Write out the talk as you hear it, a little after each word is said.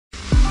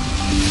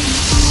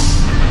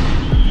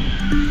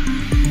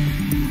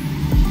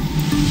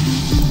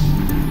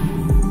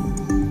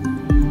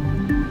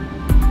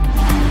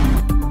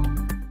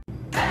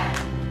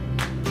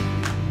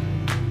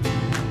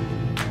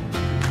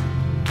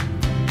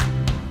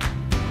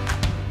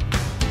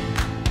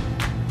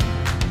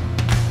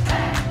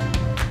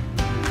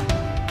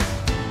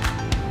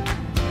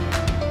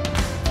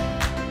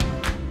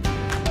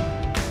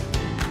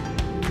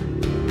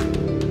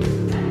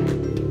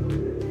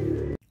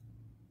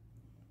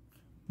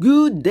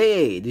Good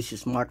day! This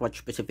is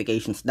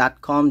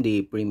smartwatchspecifications.com,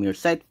 the premier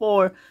site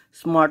for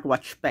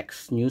smartwatch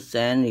specs, news,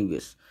 and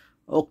reviews.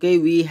 Okay,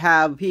 we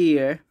have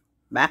here,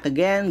 back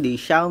again, the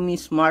Xiaomi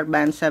Smart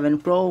Band 7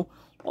 Pro,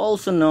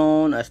 also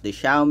known as the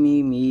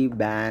Xiaomi Mi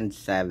Band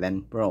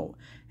 7 Pro.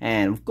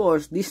 And of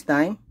course, this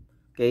time,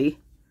 okay,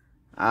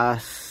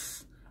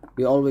 as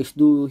we always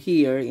do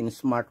here in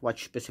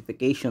Smartwatch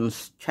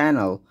Specifications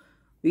channel,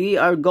 we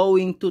are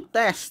going to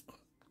test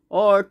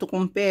or to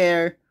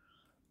compare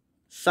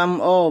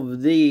some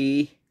of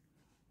the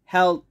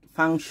health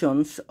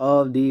functions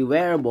of the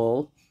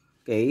wearable,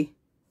 okay,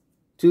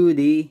 to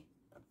the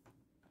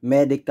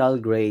medical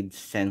grade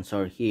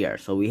sensor here.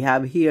 So we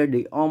have here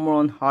the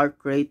Omron heart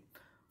rate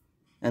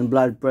and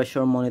blood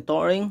pressure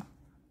monitoring,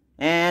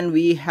 and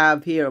we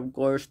have here, of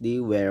course,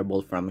 the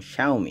wearable from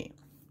Xiaomi.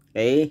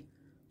 Okay,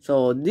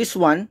 so this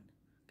one,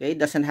 okay,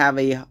 doesn't have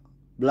a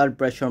blood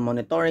pressure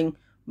monitoring,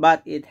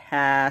 but it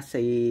has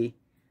a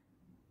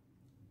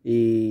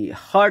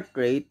heart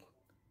rate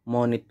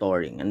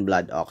monitoring and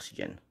blood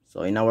oxygen.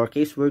 So in our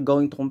case, we're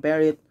going to compare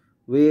it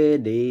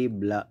with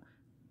the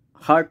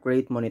heart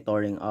rate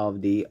monitoring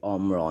of the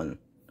Omron,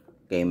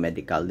 okay,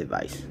 medical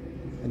device.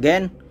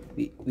 Again,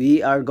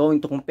 we are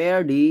going to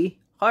compare the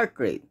heart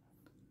rate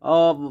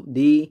of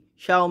the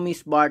Xiaomi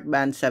Smart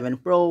Band 7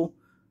 Pro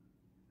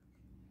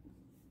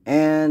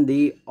and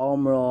the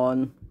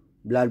Omron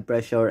blood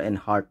pressure and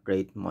heart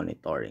rate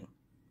monitoring.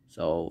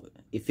 So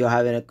if you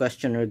have any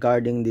question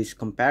regarding this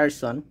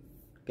comparison,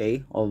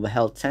 okay, of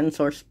health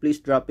sensors, please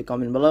drop a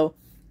comment below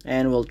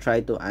and we'll try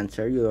to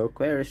answer your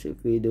queries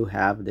if we do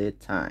have the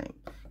time.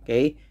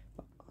 Okay,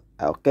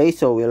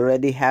 so we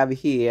already have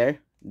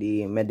here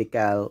the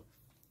medical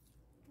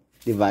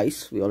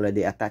device. We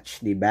already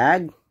attached the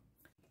bag.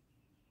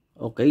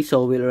 Okay,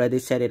 so we already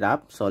set it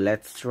up, so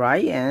let's try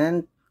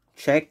and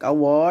check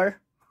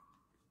our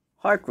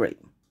heart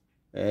rate.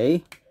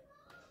 Okay,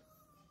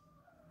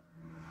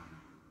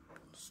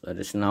 so it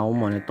is now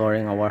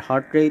monitoring our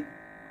heart rate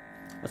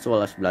as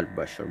well as blood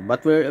pressure,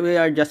 but we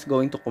are just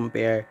going to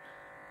compare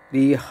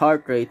the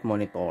heart rate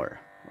monitor,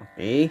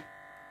 okay,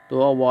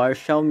 to our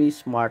Xiaomi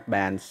Smart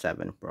Band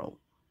 7 Pro.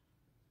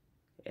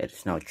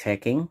 It's now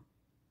checking,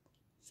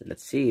 so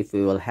let's see if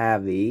we will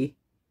have the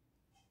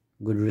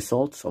good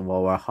results of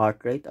our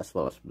heart rate as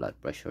well as blood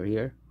pressure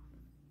here.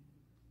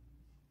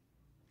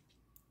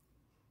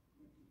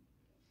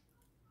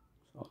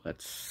 So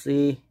let's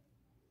see.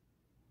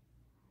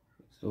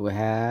 So we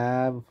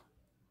have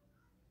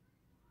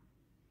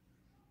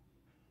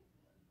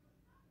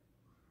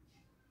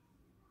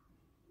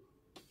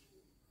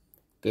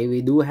okay,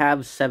 we do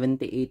have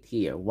 78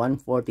 here,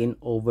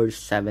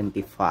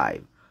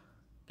 114/75.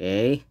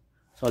 Okay,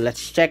 so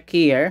let's check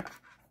here.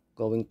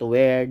 Going to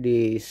wear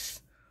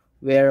this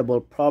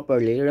wearable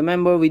properly.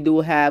 Remember, we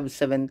do have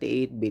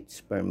 78 beats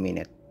per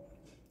minute.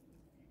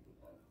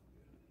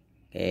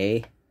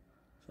 Okay,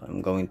 so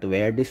I'm going to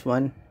wear this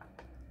one.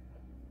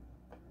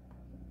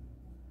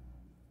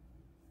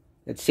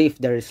 Let's see if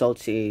the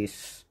results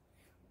is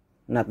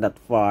not that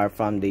far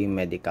from the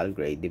medical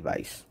grade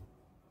device.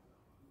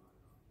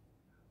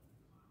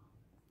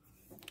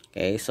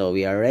 Okay, so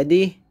we are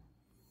ready.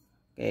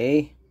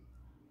 Okay,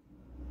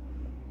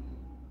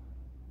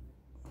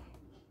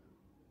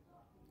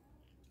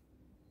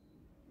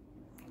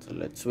 so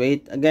let's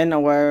wait. Again,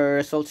 our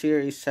results here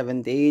is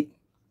 78.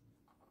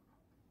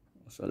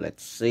 So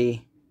let's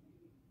see.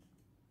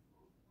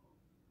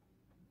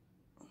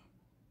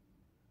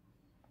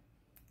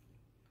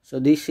 So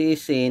this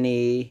is in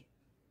a,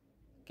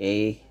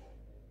 okay,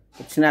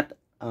 it's not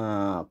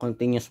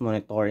continuous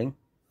monitoring.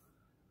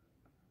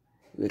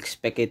 We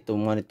expect it to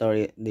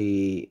monitor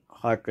the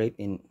heart rate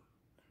in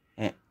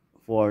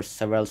for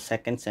several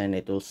seconds and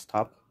it will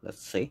stop.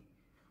 Let's see.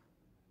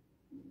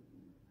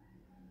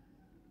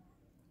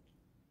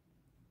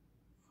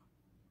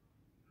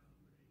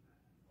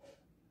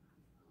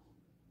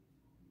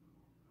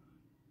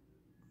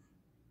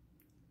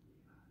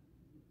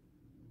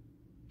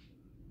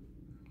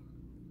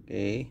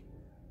 Okay,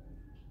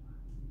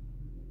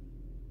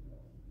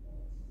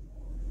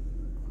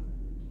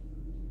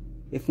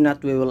 if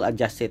not, we will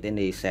adjust it in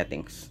the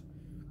settings,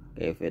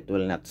 okay, if it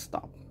will not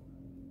stop.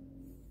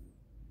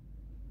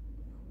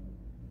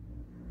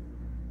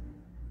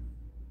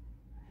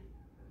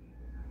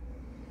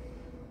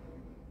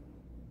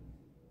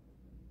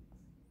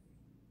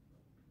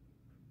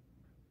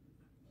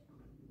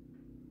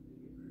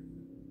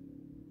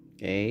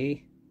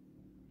 Okay,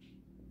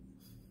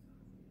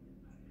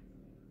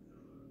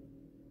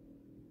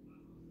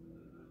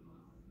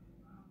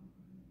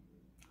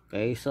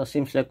 Okay, so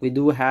seems like we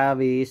do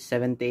have a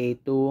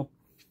 78 to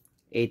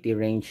 80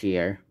 range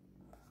here.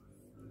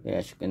 Yeah,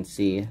 as you can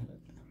see,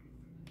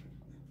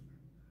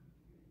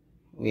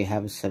 we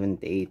have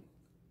 78.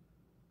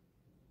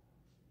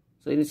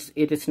 So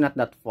it is not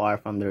that far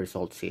from the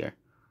results here.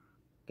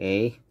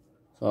 Okay,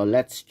 so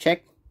let's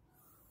check.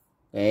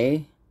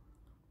 Okay,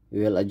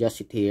 we will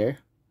adjust it here.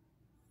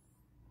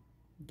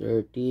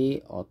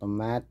 30,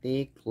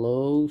 automatic,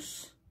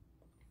 close.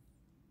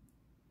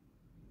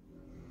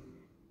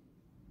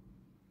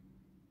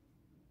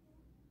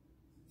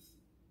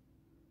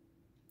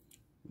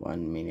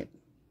 One minute.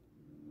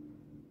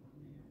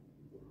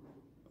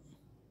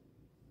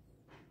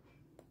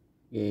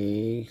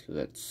 Okay,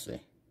 let's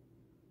see.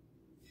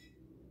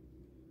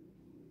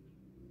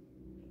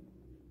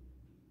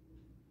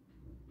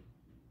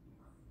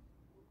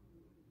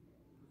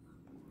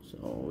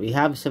 So we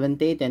have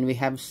 78 and we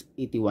have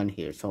 81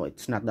 here, so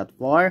it's not that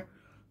far.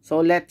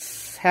 So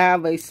let's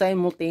have a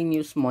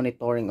simultaneous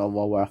monitoring of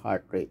our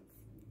heart rate.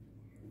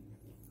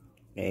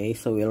 Okay,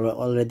 so we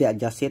already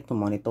adjust it to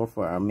monitor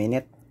for a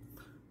minute.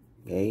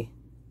 Okay,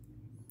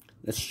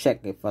 let's check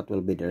if what will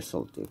be the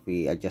result if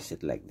we adjust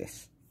it like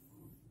this.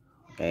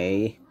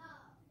 Okay,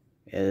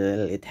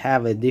 it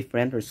have a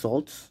different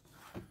results.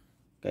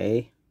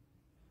 Okay,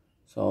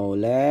 so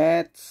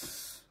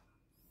let's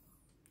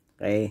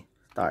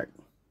start.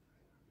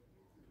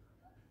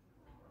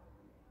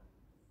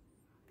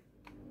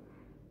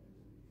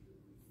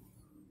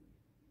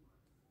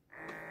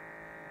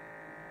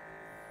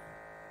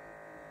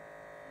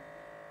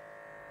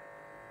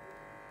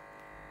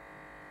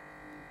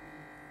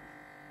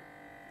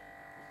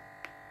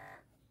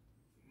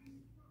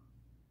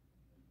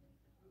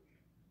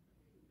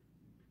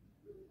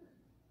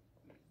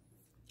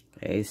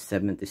 Okay,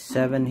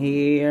 77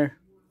 here,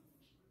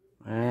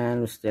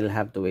 and we still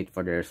have to wait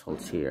for the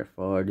results here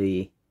for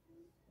the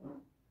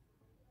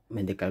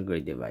medical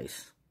grade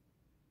device.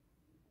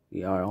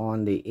 We are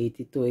on the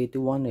 82,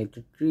 81,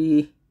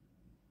 83.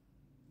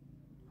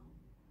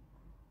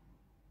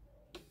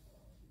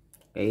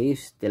 Okay,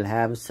 still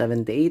have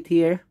 78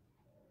 here,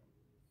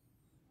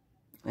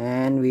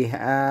 and we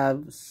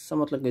have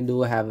somewhat like we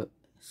do have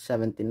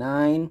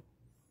 79,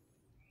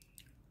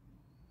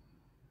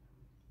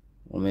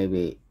 or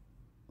maybe.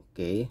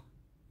 Okay,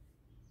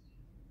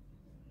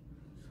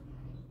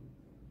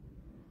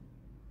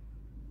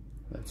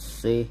 let's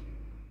see.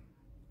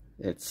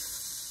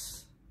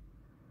 Let's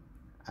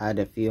add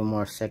a few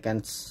more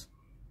seconds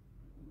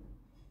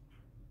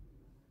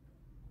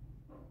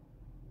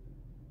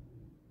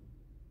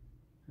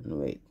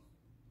and wait.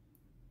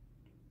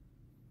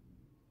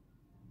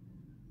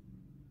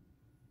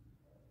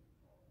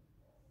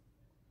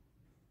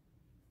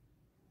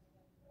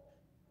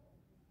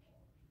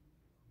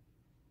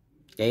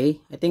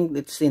 Okay, I think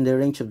it's in the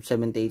range of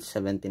 78,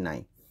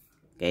 79.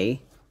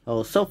 Okay,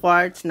 so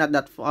far it's not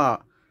that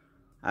far.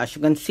 As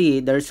you can see,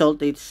 the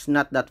result is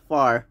not that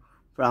far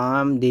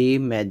from the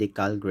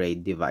medical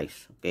grade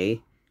device.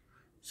 Okay,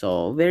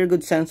 so very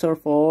good sensor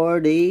for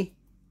the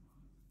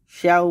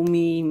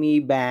Xiaomi Mi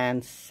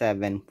Band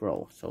 7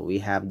 Pro. So we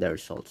have the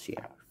results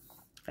here.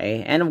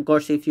 Okay, and of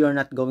course, if you're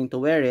not going to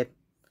wear it,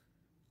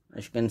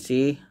 as you can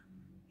see,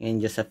 in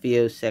just a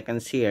few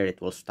seconds here, it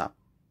will stop.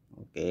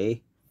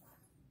 Okay,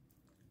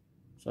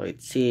 so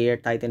it's here,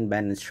 tighten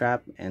band and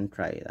strap, and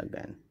try it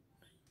again.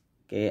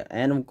 Okay,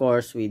 and of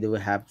course, we do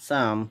have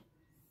some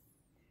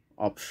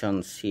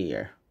options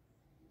here.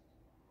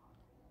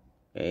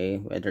 Okay,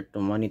 whether to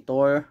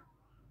monitor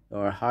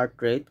your heart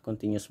rate,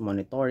 continuous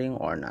monitoring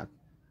or not.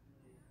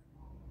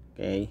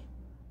 Okay,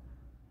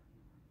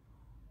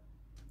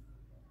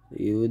 so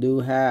you do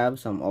have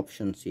some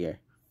options here.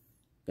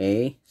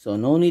 Okay, so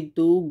no need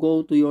to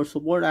go to your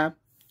support app,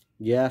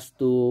 just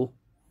to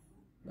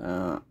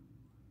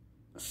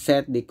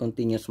set the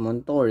continuous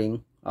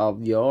monitoring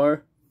of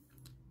your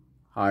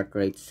heart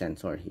rate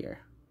sensor here.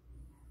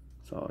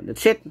 So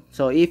that's it.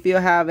 So if you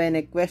have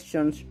any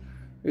questions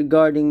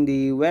regarding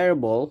the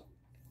wearable,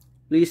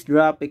 please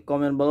drop a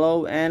comment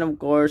below, and of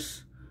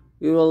course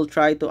we will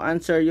try to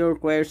answer your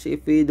queries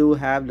if we do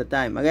have the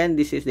time. Again,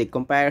 this is the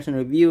comparison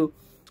review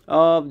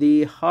of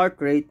the heart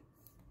rate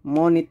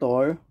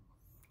monitor,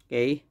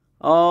 okay,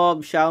 of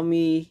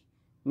Xiaomi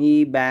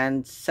Mi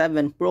Band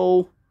 7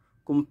 Pro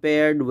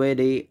compared with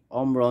the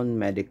Omron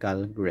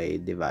medical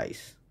grade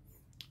device.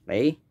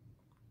 Okay,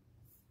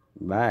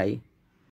 bye.